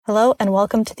Hello and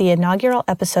welcome to the inaugural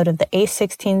episode of the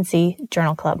A16Z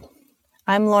Journal Club.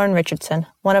 I'm Lauren Richardson,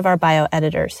 one of our bio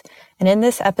editors, and in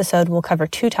this episode we'll cover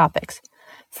two topics.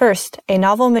 First, a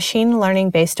novel machine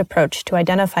learning-based approach to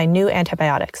identify new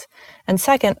antibiotics, and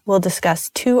second, we'll discuss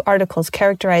two articles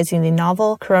characterizing the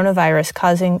novel coronavirus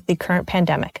causing the current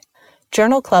pandemic.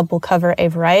 Journal Club will cover a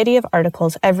variety of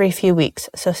articles every few weeks,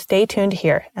 so stay tuned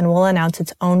here and we'll announce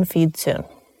its own feed soon.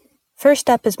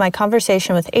 First up is my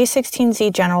conversation with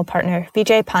A16Z General Partner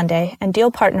Vijay Pandey and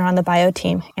Deal Partner on the bio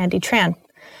team, Andy Tran.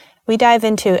 We dive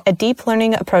into A Deep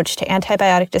Learning Approach to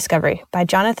Antibiotic Discovery by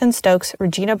Jonathan Stokes,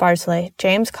 Regina Barsley,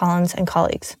 James Collins, and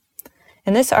colleagues.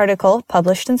 In this article,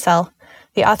 published in Cell,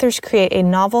 the authors create a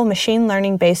novel machine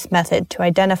learning-based method to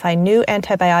identify new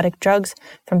antibiotic drugs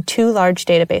from two large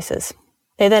databases.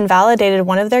 They then validated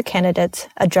one of their candidates,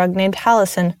 a drug named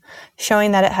Halicin,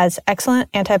 showing that it has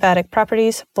excellent antibiotic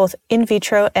properties both in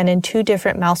vitro and in two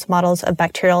different mouse models of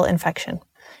bacterial infection.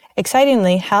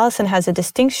 Excitingly, Halicin has a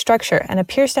distinct structure and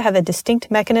appears to have a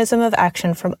distinct mechanism of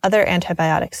action from other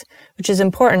antibiotics, which is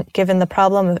important given the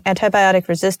problem of antibiotic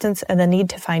resistance and the need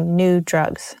to find new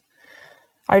drugs.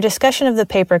 Our discussion of the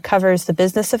paper covers the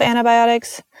business of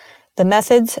antibiotics, the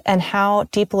methods and how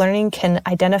deep learning can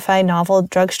identify novel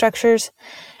drug structures,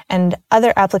 and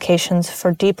other applications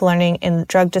for deep learning in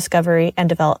drug discovery and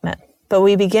development. But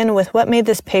we begin with what made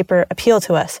this paper appeal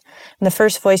to us, and the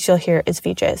first voice you'll hear is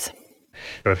Vijay's.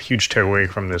 A huge takeaway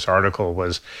from this article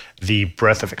was the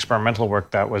breadth of experimental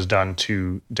work that was done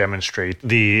to demonstrate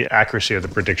the accuracy of the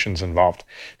predictions involved.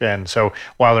 And so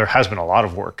while there has been a lot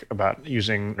of work about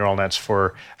using neural nets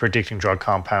for predicting drug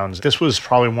compounds, this was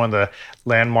probably one of the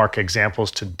landmark examples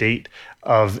to date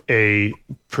of a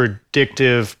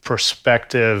predictive,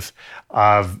 prospective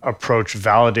approach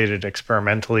validated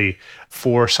experimentally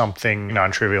for something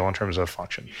non-trivial in terms of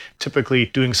function. Typically,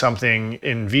 doing something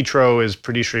in vitro is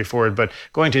pretty straightforward, but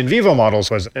going to in vivo models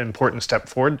was an important step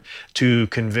forward to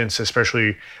convince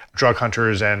especially drug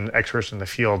hunters and experts in the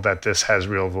field that this has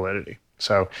real validity.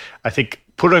 So I think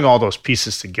putting all those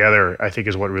pieces together, I think,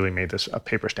 is what really made this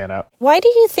paper stand out. Why do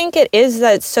you think it is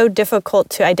that it's so difficult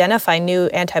to identify new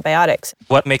antibiotics?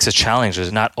 What makes it challenging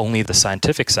is not only the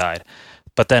scientific side,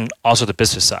 but then also the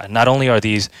business side. Not only are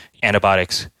these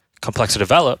antibiotics complex to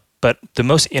develop, but the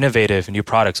most innovative new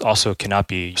products also cannot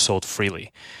be sold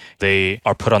freely. They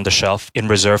are put on the shelf in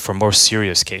reserve for more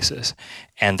serious cases,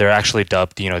 and they're actually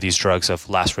dubbed, these drugs of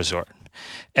last resort.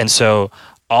 And so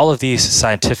all of these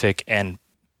scientific and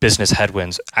business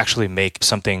headwinds actually make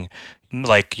something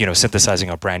like, synthesizing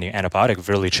a brand new antibiotic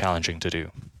really challenging to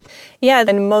do. Yeah,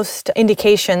 and most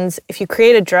indications, if you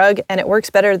create a drug and it works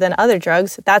better than other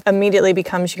drugs, that immediately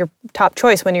becomes your top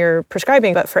choice when you're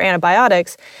prescribing. But for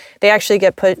antibiotics, they actually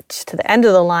get put to the end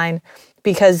of the line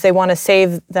because they want to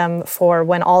save them for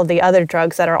when all the other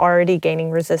drugs that are already gaining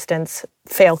resistance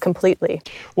fail completely.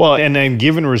 Well, and then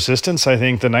given resistance, I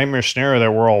think the nightmare scenario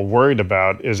that we're all worried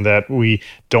about is that we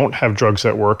don't have drugs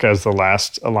that work as the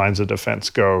last lines of defense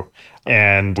go,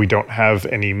 and we don't have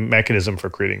any mechanism for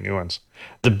creating new ones.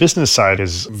 The business side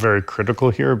is very critical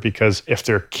here because if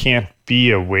there can't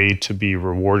be a way to be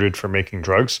rewarded for making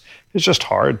drugs, it's just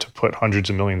hard to put hundreds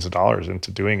of millions of dollars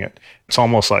into doing it. It's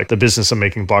almost like the business of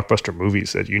making blockbuster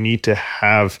movies, that you need to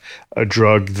have a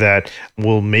drug that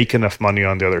will make enough money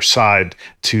on the other side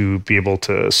to be able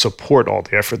to support all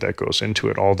the effort that goes into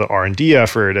it, all the R&D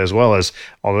effort, as well as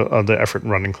all the effort in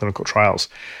running clinical trials.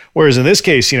 Whereas in this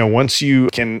case, once you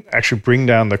can actually bring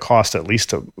down the cost, at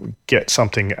least to get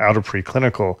something out of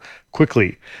preclinical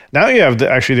quickly, now you have the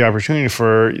opportunity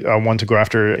for one to go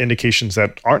after indications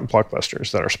that aren't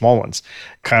blockbusters, that are small ones.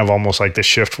 Kind of almost like the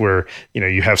shift where,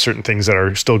 you have certain things that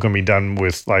are still going to be done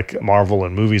with like Marvel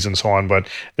and movies and so on, but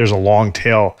there's a long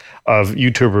tail of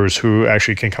YouTubers who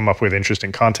actually can come up with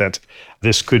interesting content.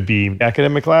 This could be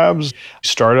academic labs,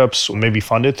 startups, maybe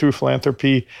funded through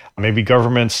philanthropy, maybe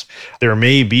governments. There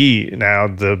may be now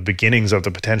the beginnings of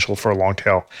the potential for a long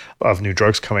tail of new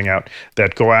drugs coming out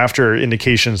that go after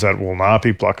indications that will not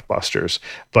be blockbusters,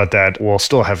 but that will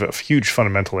still have a huge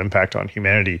fundamental impact on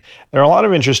humanity. There are a lot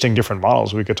of interesting different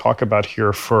models we could talk about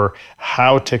here for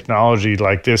how technology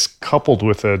like this, coupled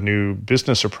with a new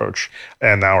business approach,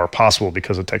 and now are possible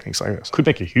because of techniques like this, could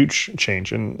make a huge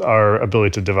change in our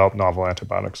ability to develop novel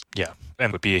antibiotics. Yeah, and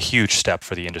it would be a huge step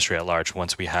for the industry at large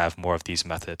once we have more of these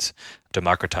methods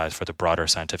democratized for the broader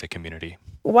scientific community.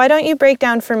 Why don't you break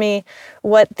down for me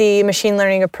what the machine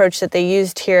learning approach that they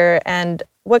used here and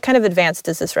what kind of advance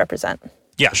does this represent?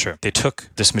 Yeah, sure. They took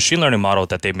this machine learning model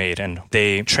that they made and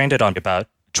they trained it on about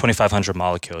 2,500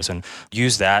 molecules and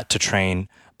used that to train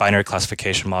binary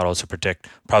classification model to predict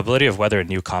probability of whether a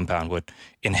new compound would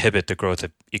inhibit the growth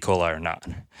of E. coli or not.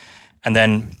 And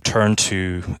then turn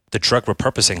to the drug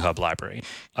repurposing hub library,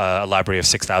 a library of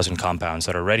 6,000 compounds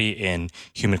that are already in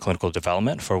human clinical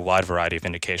development for a wide variety of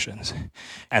indications.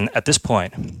 And at this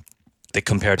point, they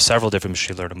compared several different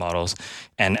machine learning models.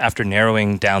 And after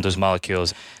narrowing down those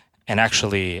molecules and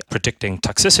actually predicting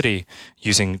toxicity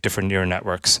using different neural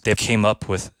networks, they came up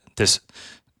with this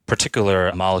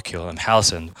particular molecule,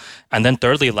 halicin. And then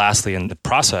lastly, in the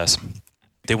process,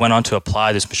 they went on to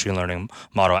apply this machine learning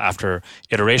model after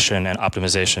iteration and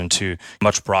optimization to a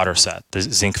much broader set, the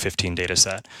Zinc 15 data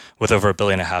set, with over 1.5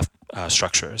 billion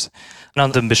structures. And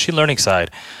on the machine learning side,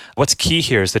 what's key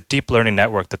here is the deep learning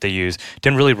network that they use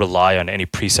didn't really rely on any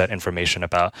preset information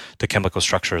about the chemical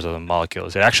structures of the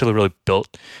molecules. It actually really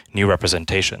built new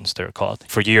representations, they're called.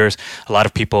 For years, a lot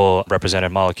of people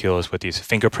represented molecules with these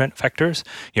fingerprint vectors,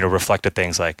 reflected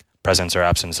things like presence or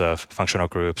absence of functional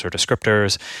groups or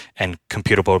descriptors, and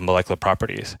computable molecular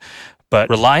properties. But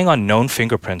relying on known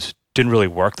fingerprints didn't really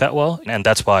work that well. And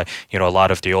that's why, a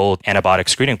lot of the old antibiotic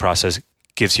screening process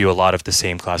gives you a lot of the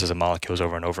same classes of molecules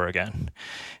over and over again.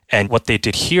 And what they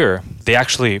did here, they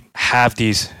actually have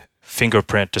these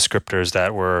fingerprint descriptors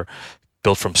that were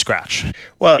built from scratch.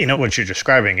 Well, what you're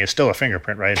describing is still a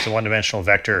fingerprint, right? It's a one-dimensional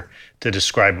vector to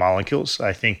describe molecules.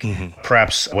 I think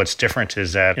perhaps what's different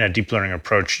is that in a deep learning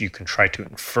approach, you can try to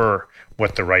infer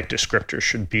what the right descriptor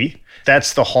should be.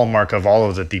 That's the hallmark of all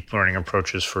of the deep learning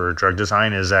approaches for drug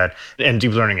design is that, and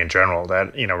deep learning in general,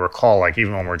 that, recall, like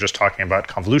even when we're just talking about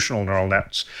convolutional neural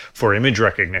nets for image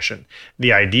recognition,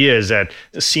 the idea is that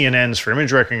CNNs for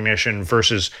image recognition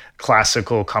versus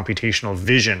classical computational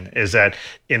vision is that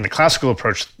in the classical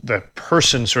approach, the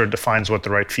person sort of defines what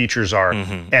the right features are.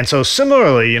 And so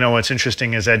similarly, what's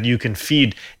interesting is that you can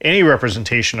feed any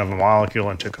representation of a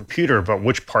molecule into a computer, but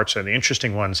which parts are the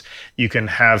interesting ones? You can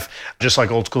have, just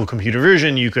like old school computer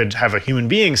vision, you could have a human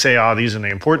being say, these are the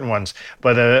important ones.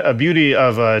 But a beauty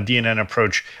of a DNN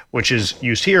approach, which is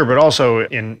used here, but also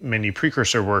in many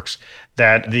precursor works,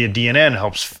 that the DNN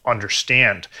helps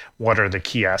understand what are the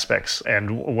key aspects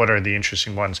and what are the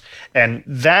interesting ones. And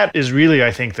that is really,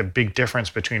 I think, the big difference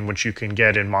between what you can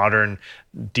get in modern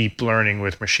deep learning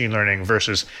with machine learning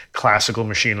versus classical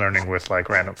machine learning with like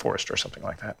random forest or something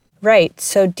like that. Right.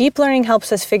 So deep learning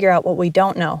helps us figure out what we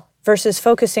don't know versus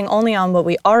focusing only on what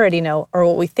we already know or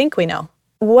what we think we know.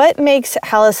 What makes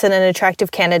halicin an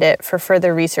attractive candidate for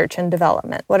further research and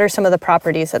development? What are some of the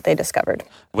properties that they discovered?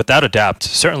 Without a doubt,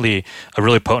 certainly a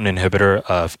really potent inhibitor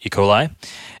of E. coli.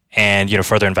 And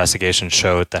further investigation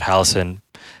showed that halicin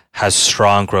has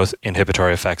strong growth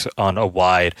inhibitory effects on a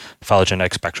wide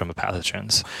phylogenetic spectrum of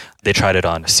pathogens. They tried it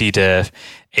on C. diff,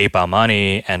 A.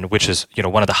 baumannii, and which is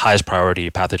one of the highest priority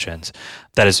pathogens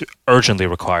that is urgently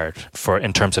required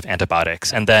in terms of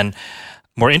antibiotics. And then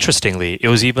more interestingly, it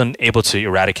was even able to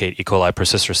eradicate E. coli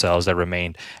persister cells that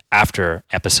remained after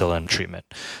ampicillin treatment.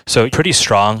 So pretty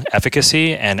strong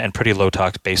efficacy and pretty low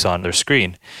tox based on their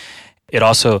screen. It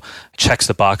also checks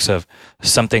the box of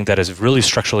something that is really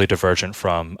structurally divergent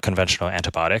from conventional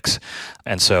antibiotics.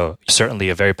 And so certainly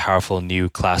a very powerful new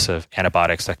class of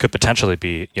antibiotics that could potentially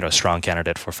be, a strong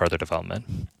candidate for further development.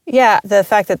 Yeah, the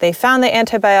fact that they found the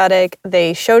antibiotic,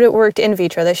 they showed it worked in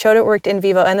vitro, they showed it worked in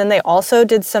vivo, and then they also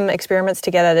did some experiments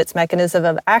to get at its mechanism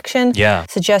of action,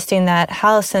 suggesting that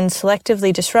halicin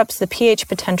selectively disrupts the pH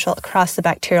potential across the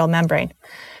bacterial membrane.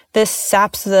 This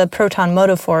saps the proton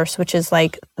motive force, which is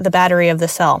like the battery of the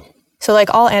cell. So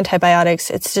like all antibiotics,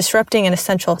 it's disrupting an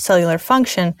essential cellular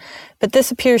function, but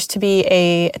this appears to be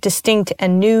a distinct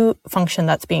and new function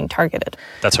that's being targeted.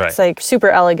 That's right. It's like super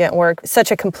elegant work, such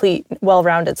a complete,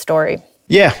 well-rounded story.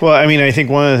 Yeah, well, I think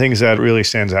one of the things that really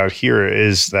stands out here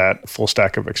is that full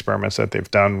stack of experiments that they've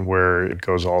done where it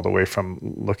goes all the way from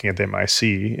looking at the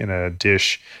MIC in a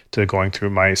dish to going through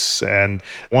mice. And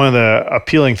one of the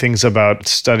appealing things about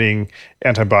studying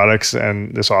antibiotics,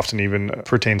 and this often even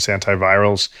pertains to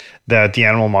antivirals, that the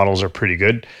animal models are pretty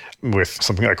good, with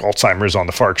something like Alzheimer's on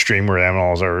the far extreme where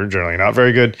animals are generally not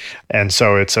very good. And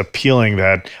so it's appealing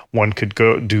that one could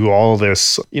go do all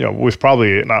this, with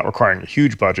probably not requiring a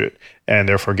huge budget and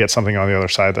therefore get something on the other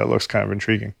side that looks kind of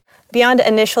intriguing. Beyond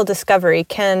initial discovery,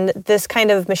 can this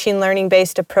kind of machine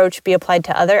learning-based approach be applied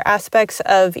to other aspects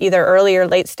of either early or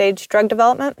late-stage drug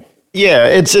development? Yeah,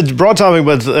 it's a broad topic,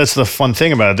 but that's the fun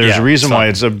thing about it. There's a reason why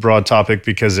it's a broad topic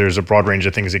because there's a broad range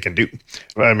of things it can do.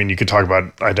 I mean, you could talk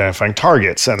about identifying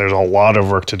targets, and there's a lot of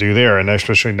work to do there. And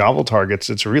especially novel targets,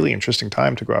 it's a really interesting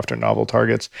time to go after novel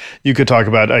targets. You could talk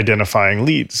about identifying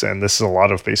leads, and this is a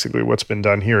lot of basically what's been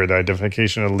done here, the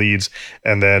identification of leads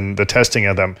and then the testing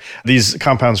of them. These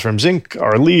compounds from zinc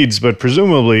are leads, but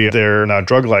presumably they're not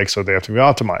drug-like, so they have to be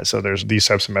optimized. So there's these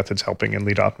types of methods helping in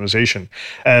lead optimization.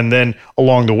 And then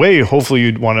along the way, hopefully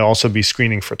you'd want to also be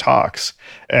screening for tox.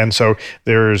 And so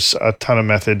there's a ton of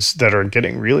methods that are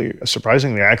getting really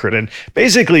surprisingly accurate. And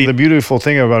basically the beautiful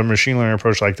thing about a machine learning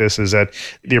approach like this is that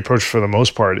the approach for the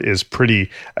most part is pretty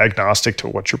agnostic to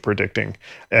what you're predicting,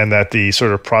 and that the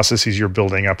sort of processes you're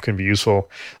building up can be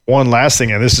useful. One last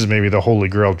thing, and this is maybe the holy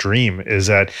grail dream, is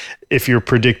that if you're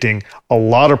predicting a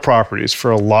lot of properties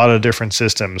for a lot of different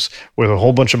systems with a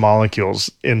whole bunch of molecules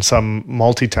in some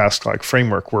multitask-like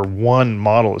framework where one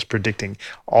model is predicting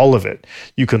all of it,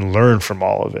 you can learn from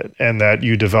all of it. And that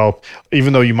you develop,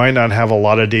 even though you might not have a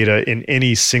lot of data in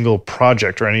any single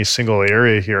project or any single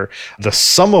area here, the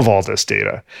sum of all this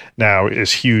data now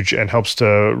is huge and helps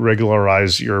to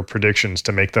regularize your predictions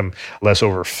to make them less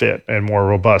overfit and more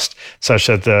robust, such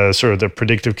that the sort of the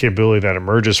predictive capability that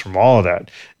emerges from all of that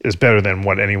is better than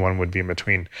what anyone would be in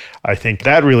between. I think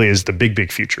that really is the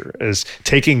big future, is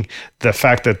taking the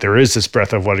fact that there is this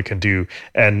breadth of what it can do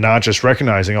and not just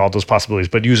recognizing all those possibilities,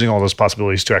 but using all those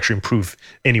possibilities to actually improve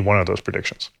any one of those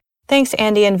predictions. Thanks,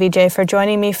 Andy and Vijay, for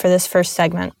joining me for this first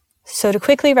segment. So to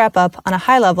quickly wrap up, on a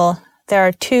high level, there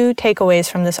are two takeaways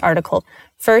from this article.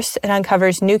 First, it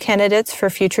uncovers new candidates for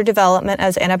future development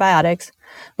as antibiotics,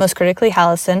 most critically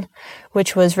halicin,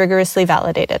 which was rigorously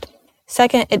validated.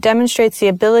 Second, it demonstrates the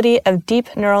ability of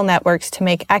deep neural networks to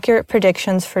make accurate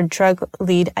predictions for drug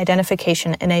lead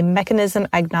identification in a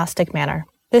mechanism-agnostic manner.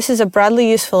 This is a broadly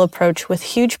useful approach with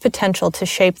huge potential to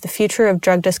shape the future of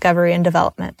drug discovery and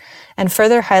development, and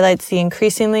further highlights the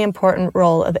increasingly important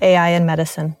role of AI in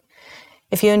medicine.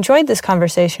 If you enjoyed this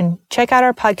conversation, check out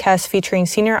our podcast featuring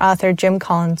senior author Jim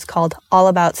Collins called All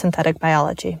About Synthetic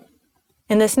Biology.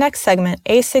 In this next segment,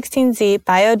 A16Z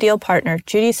BioDeal partner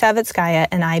Judy Savitskaya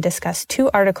and I discuss two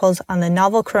articles on the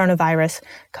novel coronavirus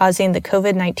causing the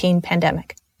COVID-19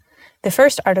 pandemic. The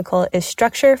first article is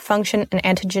Structure, Function, and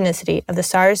Antigenicity of the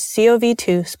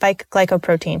SARS-CoV-2 Spike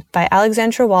Glycoprotein by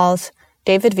Alexandra Walls,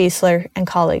 David Wiesler, and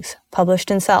colleagues,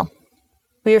 published in Cell.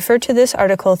 We refer to this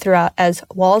article throughout as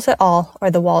Walls et al. Or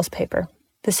the Walls paper.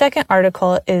 The second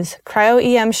article is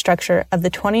Cryo-EM Structure of the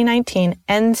 2019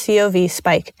 nCoV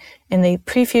Spike in the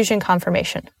Prefusion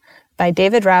Conformation by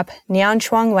David Rapp,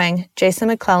 Nian-Chuang Wang, Jason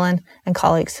McClellan, and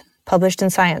colleagues, published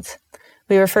in Science.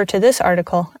 We refer to this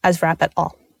article as Rapp et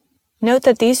al. Note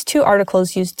that these two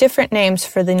articles use different names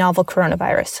for the novel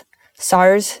coronavirus,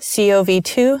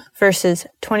 SARS-CoV-2 versus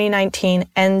 2019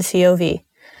 nCoV,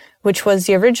 which was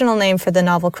the original name for the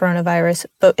novel coronavirus,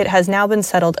 but it has now been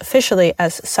settled officially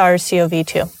as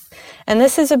SARS-CoV-2. And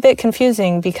this is a bit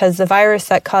confusing because the virus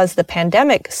that caused the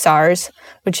pandemic SARS,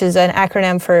 which is an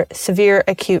acronym for Severe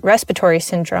Acute Respiratory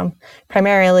Syndrome,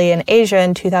 primarily in Asia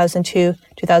in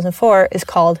 2002-2004, is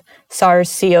called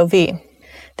SARS-CoV.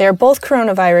 They are both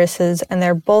coronaviruses and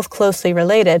they're both closely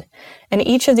related. And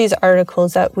each of these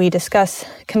articles that we discuss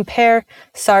compare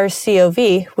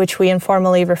SARS-CoV, which we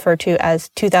informally refer to as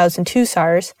 2002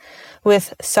 SARS,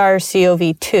 with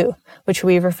SARS-CoV-2, which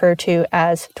we refer to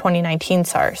as 2019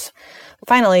 SARS.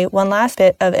 Finally, one last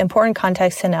bit of important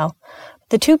context to know.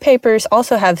 The two papers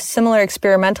also have similar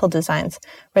experimental designs,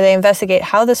 where they investigate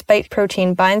how the spike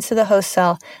protein binds to the host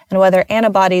cell and whether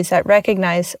antibodies that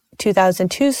recognize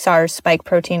 2002 SARS spike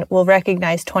protein will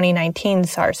recognize 2019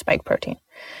 SARS spike protein.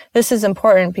 This is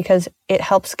important because it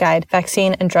helps guide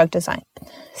vaccine and drug design.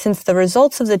 Since the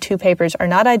results of the two papers are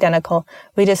not identical,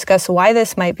 we discuss why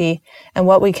this might be and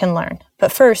what we can learn.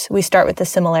 But first, we start with the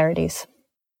similarities.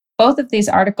 Both of these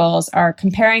articles are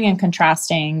comparing and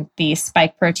contrasting the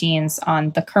spike proteins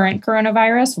on the current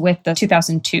coronavirus with the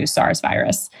 2002 SARS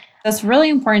virus. It's really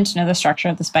important to know the structure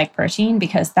of the spike protein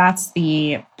because that's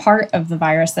the part of the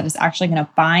virus that is actually going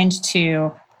to bind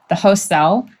to the host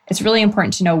cell. It's really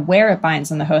important to know where it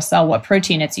binds on the host cell, what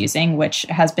protein it's using, which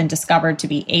has been discovered to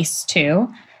be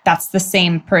ACE2. That's the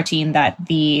same protein that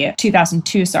the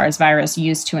 2002 SARS virus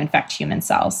used to infect human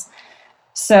cells.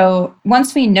 So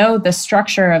once we know the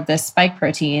structure of this spike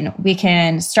protein, we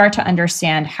can start to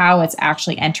understand how it's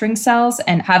actually entering cells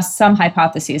and have some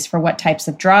hypotheses for what types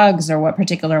of drugs or what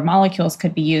particular molecules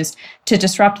could be used to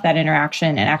disrupt that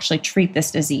interaction and actually treat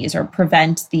this disease or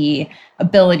prevent the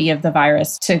ability of the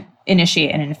virus to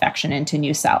initiate an infection into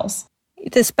new cells.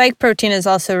 The spike protein is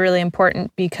also really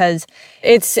important because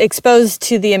it's exposed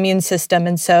to the immune system,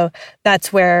 and so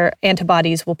that's where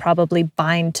antibodies will probably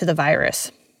bind to the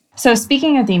virus. So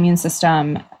speaking of the immune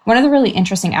system, one of the really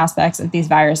interesting aspects of these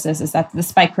viruses is that the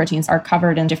spike proteins are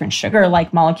covered in different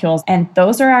sugar-like molecules, and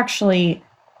those are actually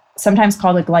sometimes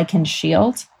called a glycan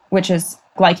shield, which is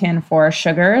glycan for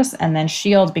sugars, and then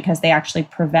shield because they actually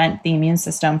prevent the immune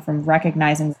system from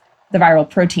recognizing the viral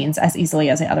proteins as easily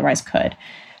as it otherwise could.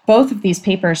 Both of these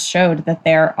papers showed that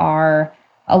there are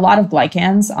a lot of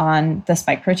glycans on the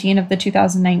spike protein of the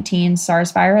 2019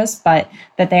 SARS virus, but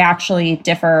that they actually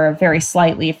differ very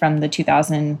slightly from the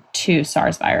 2002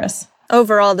 SARS virus.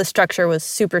 Overall, the structure was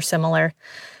super similar.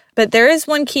 But there is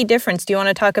one key difference. Do you want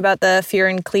to talk about the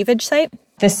furin cleavage site?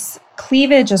 This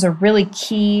cleavage is a really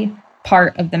key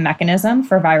part of the mechanism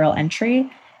for viral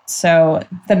entry. So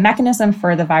the mechanism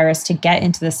for the virus to get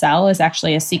into the cell is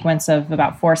actually a sequence of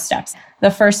about 4 steps.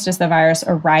 The first is the virus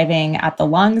arriving at the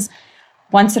lungs.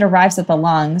 Once it arrives at the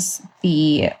lungs,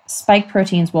 the spike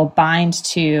proteins will bind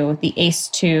to the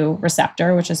ACE2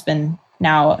 receptor, which has been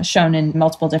now shown in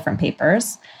multiple different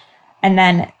papers. And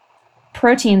then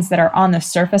proteins that are on the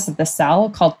surface of the cell,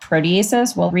 called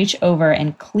proteases, will reach over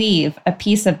and cleave a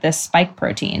piece of this spike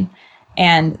protein.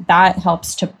 And that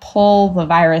helps to pull the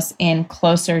virus in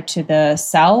closer to the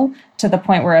cell to the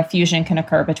point where a fusion can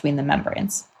occur between the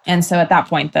membranes. And so at that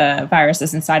point, the virus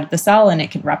is inside of the cell and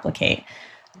it can replicate.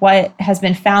 What has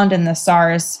been found in the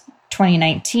SARS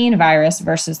 2019 virus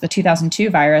versus the 2002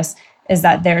 virus is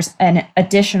that there's an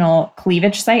additional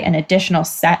cleavage site, an additional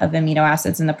set of amino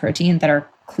acids in the protein that are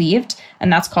cleaved,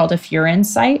 and that's called a furin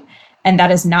site, and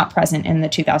that is not present in the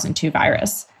 2002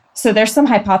 virus. So there's some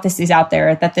hypotheses out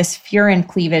there that this furin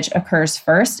cleavage occurs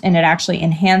first, and it actually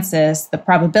enhances the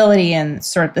probability and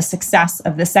sort of the success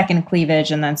of the second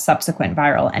cleavage and then subsequent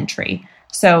viral entry.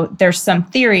 So there's some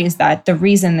theories that the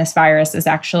reason this virus is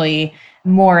actually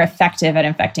more effective at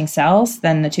infecting cells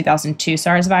than the 2002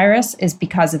 SARS virus is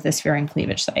because of this furin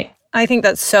cleavage site. I think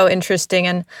that's so interesting.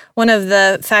 And one of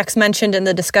the facts mentioned in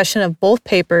the discussion of both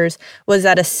papers was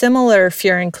that a similar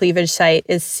furin cleavage site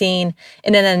is seen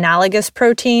in an analogous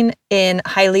protein in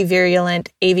highly virulent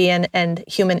avian and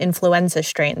human influenza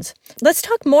strains. Let's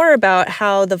talk more about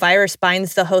how the virus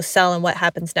binds the host cell and what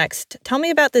happens next. Tell me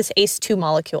about this ACE2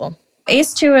 molecule.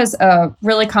 ACE2 is a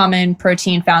really common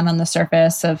protein found on the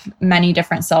surface of many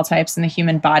different cell types in the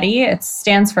human body. It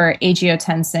stands for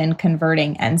angiotensin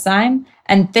converting enzyme.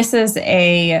 And this is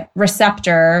a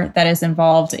receptor that is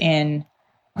involved in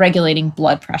regulating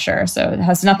blood pressure. So it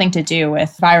has nothing to do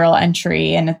with viral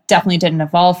entry, and it definitely didn't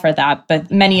evolve for that. But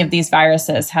many of these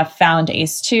viruses have found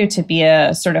ACE2 to be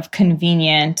a sort of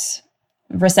convenient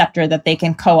receptor that they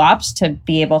can co-opt to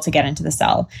be able to get into the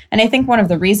cell. And I think one of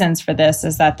the reasons for this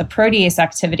is that the protease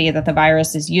activity that the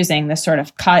virus is using, this sort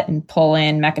of cut and pull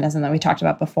in mechanism that we talked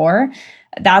about before,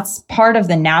 that's part of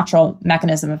the natural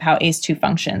mechanism of how ACE2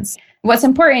 functions. What's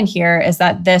important here is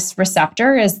that this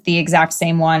receptor is the exact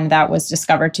same one that was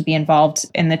discovered to be involved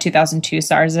in the 2002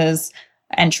 SARS's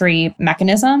entry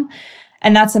mechanism.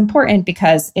 And that's important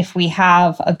because if we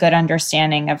have a good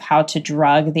understanding of how to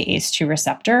drug the ACE2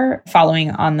 receptor following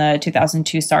on the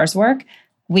 2002 SARS work,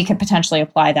 we could potentially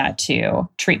apply that to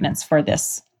treatments for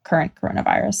this current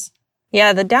coronavirus.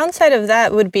 Yeah, the downside of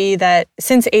that would be that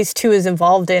since ACE2 is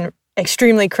involved in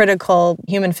extremely critical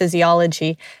human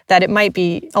physiology, that it might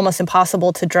be almost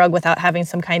impossible to drug without having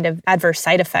some kind of adverse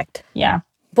side effect. Yeah.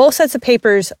 Both sets of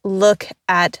papers look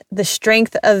at the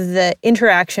strength of the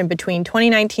interaction between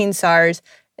 2019 SARS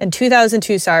and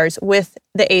 2002 SARS with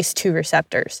the ACE2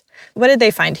 receptors. What did they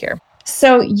find here?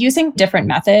 So using different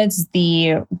methods,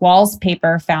 the Walls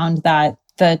paper found that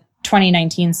the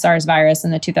 2019 SARS virus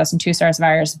and the 2002 SARS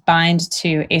virus bind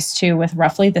to ACE2 with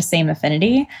roughly the same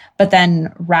affinity, but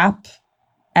then Rapp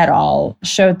et al.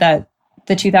 Showed that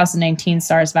the 2019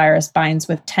 SARS virus binds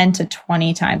with 10 to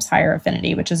 20 times higher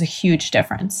affinity, which is a huge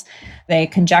difference. They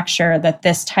conjecture that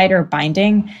this tighter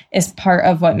binding is part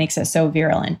of what makes it so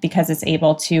virulent because it's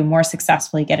able to more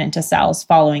successfully get into cells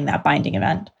following that binding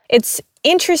event. It's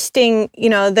interesting,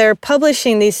 they're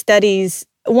publishing these studies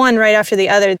one right after the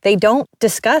other. They don't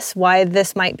discuss why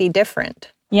this might be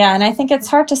different. Yeah, and I think it's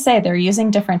hard to say. They're using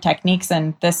different techniques,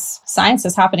 and this science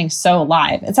is happening so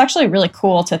live. It's actually really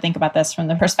cool to think about this from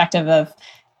the perspective of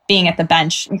being at the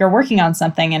bench. You're working on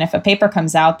something, and if a paper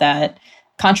comes out that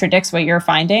contradicts what you're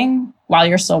finding while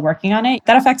you're still working on it,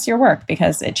 that affects your work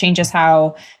because it changes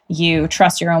how you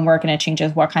trust your own work and it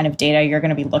changes what kind of data you're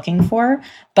going to be looking for.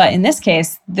 But in this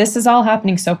case, this is all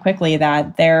happening so quickly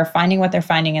that they're finding what they're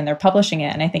finding and they're publishing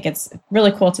it. And I think it's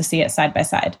really cool to see it side by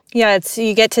side. Yeah,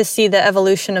 you get to see the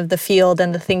evolution of the field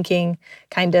and the thinking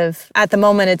kind of at the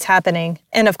moment it's happening.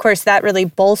 And of course, that really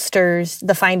bolsters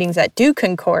the findings that do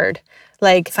concord,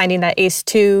 like finding that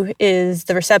ACE2 is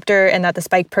the receptor and that the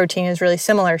spike protein is really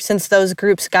similar. Since those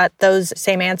groups got those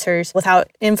same answers without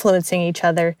influencing each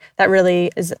other, that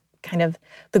really is kind of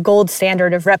the gold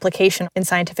standard of replication in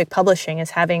scientific publishing,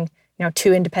 is having,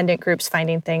 two independent groups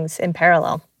finding things in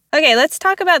parallel. Okay, let's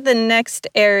talk about the next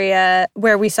area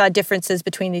where we saw differences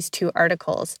between these two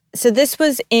articles. So this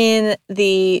was in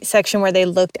the section where they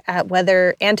looked at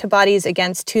whether antibodies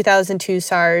against 2002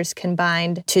 SARS can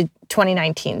bind to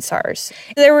 2019 SARS.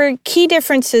 There were key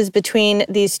differences between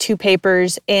these two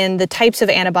papers in the types of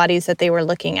antibodies that they were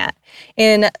looking at.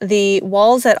 In the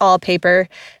Walls et al. Paper,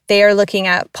 they are looking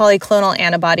at polyclonal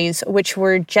antibodies, which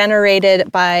were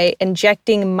generated by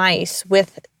injecting mice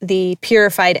with the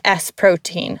purified S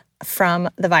protein from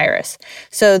the virus.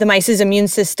 So the mice's immune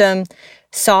system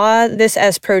saw this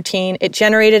S protein, it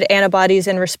generated antibodies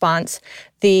in response.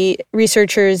 The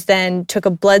researchers then took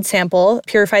a blood sample,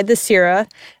 purified the sera.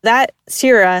 That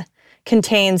sera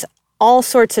contains all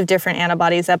sorts of different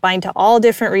antibodies that bind to all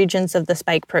different regions of the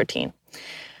spike protein.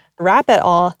 Rapp et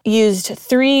al. Used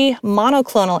 3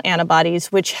 monoclonal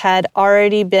antibodies, which had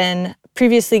already been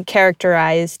previously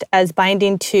characterized as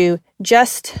binding to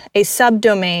just a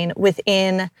subdomain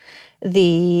within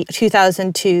the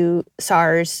 2002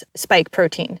 SARS spike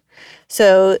protein.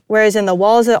 So whereas in the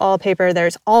Walls et al. Paper,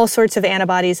 there's all sorts of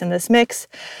antibodies in this mix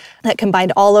that can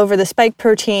bind all over the spike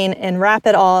protein, in Rapp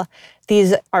et al.,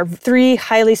 these are 3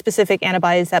 highly specific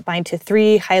antibodies that bind to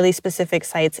 3 highly specific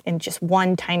sites in just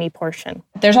one tiny portion.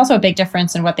 There's also a big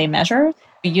difference in what they measure.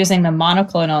 Using the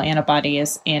monoclonal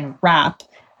antibodies in Rapp,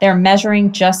 they're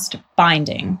measuring just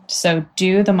binding. So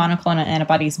do the monoclonal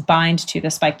antibodies bind to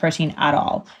the spike protein at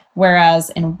all?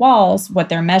 Whereas in Walls, what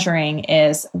they're measuring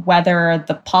is whether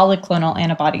the polyclonal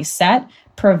antibody set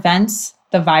prevents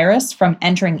the virus from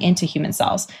entering into human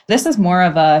cells. This is more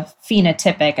of a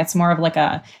phenotypic. It's more of like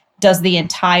does the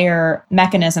entire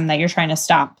mechanism that you're trying to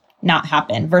stop not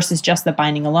happen versus just the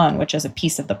binding alone, which is a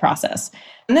piece of the process.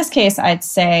 In this case, I'd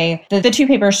say the 2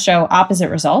 papers show opposite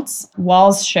results.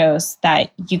 Walls shows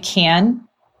that you can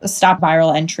stop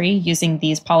viral entry using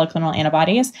these polyclonal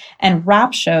antibodies, and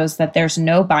Rapp shows that there's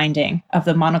no binding of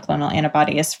the monoclonal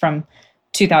antibodies from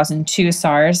 2002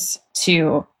 SARS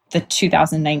to the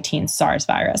 2019 SARS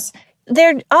virus.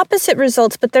 They're opposite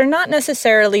results, but they're not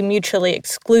necessarily mutually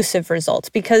exclusive results,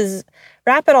 because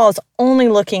Rapp et al. Is only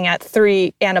looking at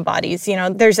 3 antibodies.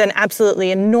 There's an absolutely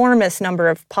enormous number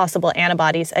of possible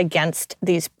antibodies against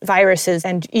these viruses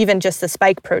and even just the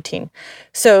spike protein.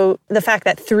 So the fact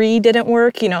that 3 didn't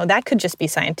work, that could just be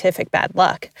scientific bad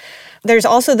luck. There's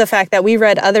also the fact that we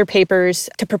read other papers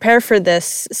to prepare for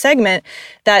this segment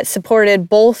that supported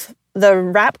both the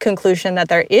Rapp conclusion that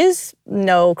there is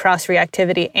no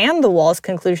cross-reactivity and the Walls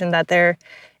conclusion that there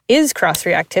is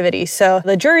cross-reactivity. So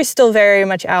the jury's still very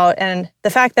much out, and the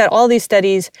fact that all these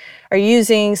studies are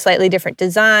using slightly different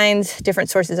designs, different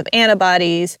sources of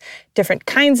antibodies, different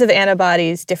kinds of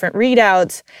antibodies, different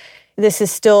readouts, this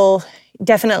is still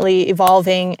definitely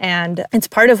evolving, and it's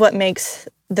part of what makes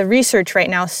the research right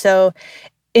now so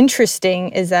interesting,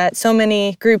 is that so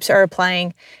many groups are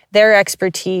applying their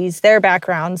expertise, their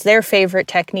backgrounds, their favorite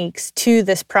techniques to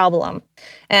this problem.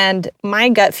 And my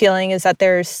gut feeling is that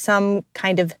there's some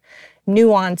kind of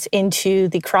nuance into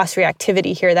the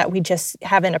cross-reactivity here that we just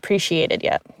haven't appreciated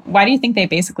yet. Why do you think they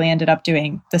basically ended up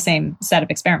doing the same set of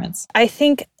experiments? I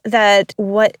think that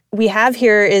what we have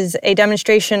here is a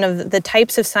demonstration of the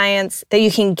types of science that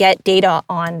you can get data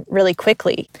on really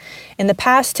quickly. In the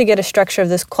past, to get a structure of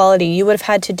this quality, you would have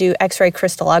had to do X-ray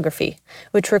crystallography,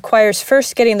 which requires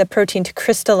first getting the protein to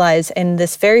crystallize in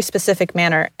this very specific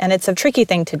manner, and it's a tricky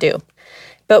thing to do.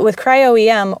 But with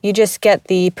cryo-EM, you just get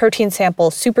the protein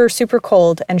sample super, super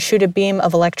cold and shoot a beam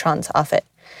of electrons off it.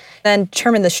 Then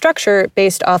determine the structure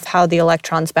based off how the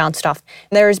electrons bounced off.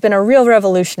 There has been a real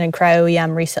revolution in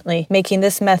cryo-EM recently, making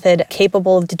this method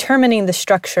capable of determining the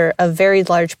structure of very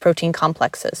large protein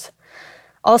complexes.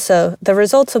 Also, the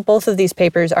results of both of these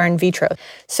papers are in vitro.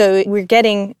 So we're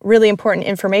getting really important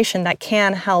information that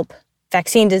can help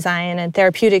vaccine design and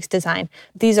therapeutics design.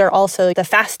 These are also the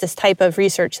fastest type of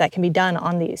research that can be done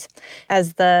on these.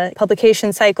 As the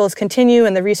publication cycles continue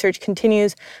and the research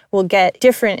continues, we'll get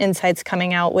different insights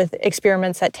coming out with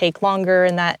experiments that take longer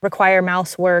and that require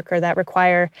mouse work or that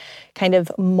require kind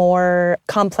of more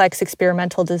complex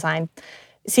experimental design.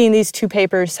 Seeing these two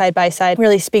papers side by side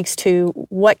really speaks to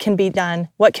what can be done,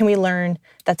 what can we learn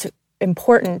that's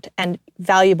important and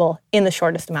valuable in the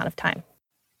shortest amount of time.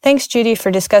 Thanks, Judy,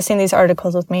 for discussing these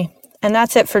articles with me. And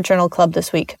that's it for Journal Club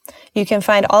this week. You can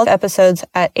find all episodes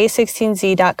at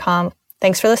a16z.com.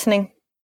 Thanks for listening.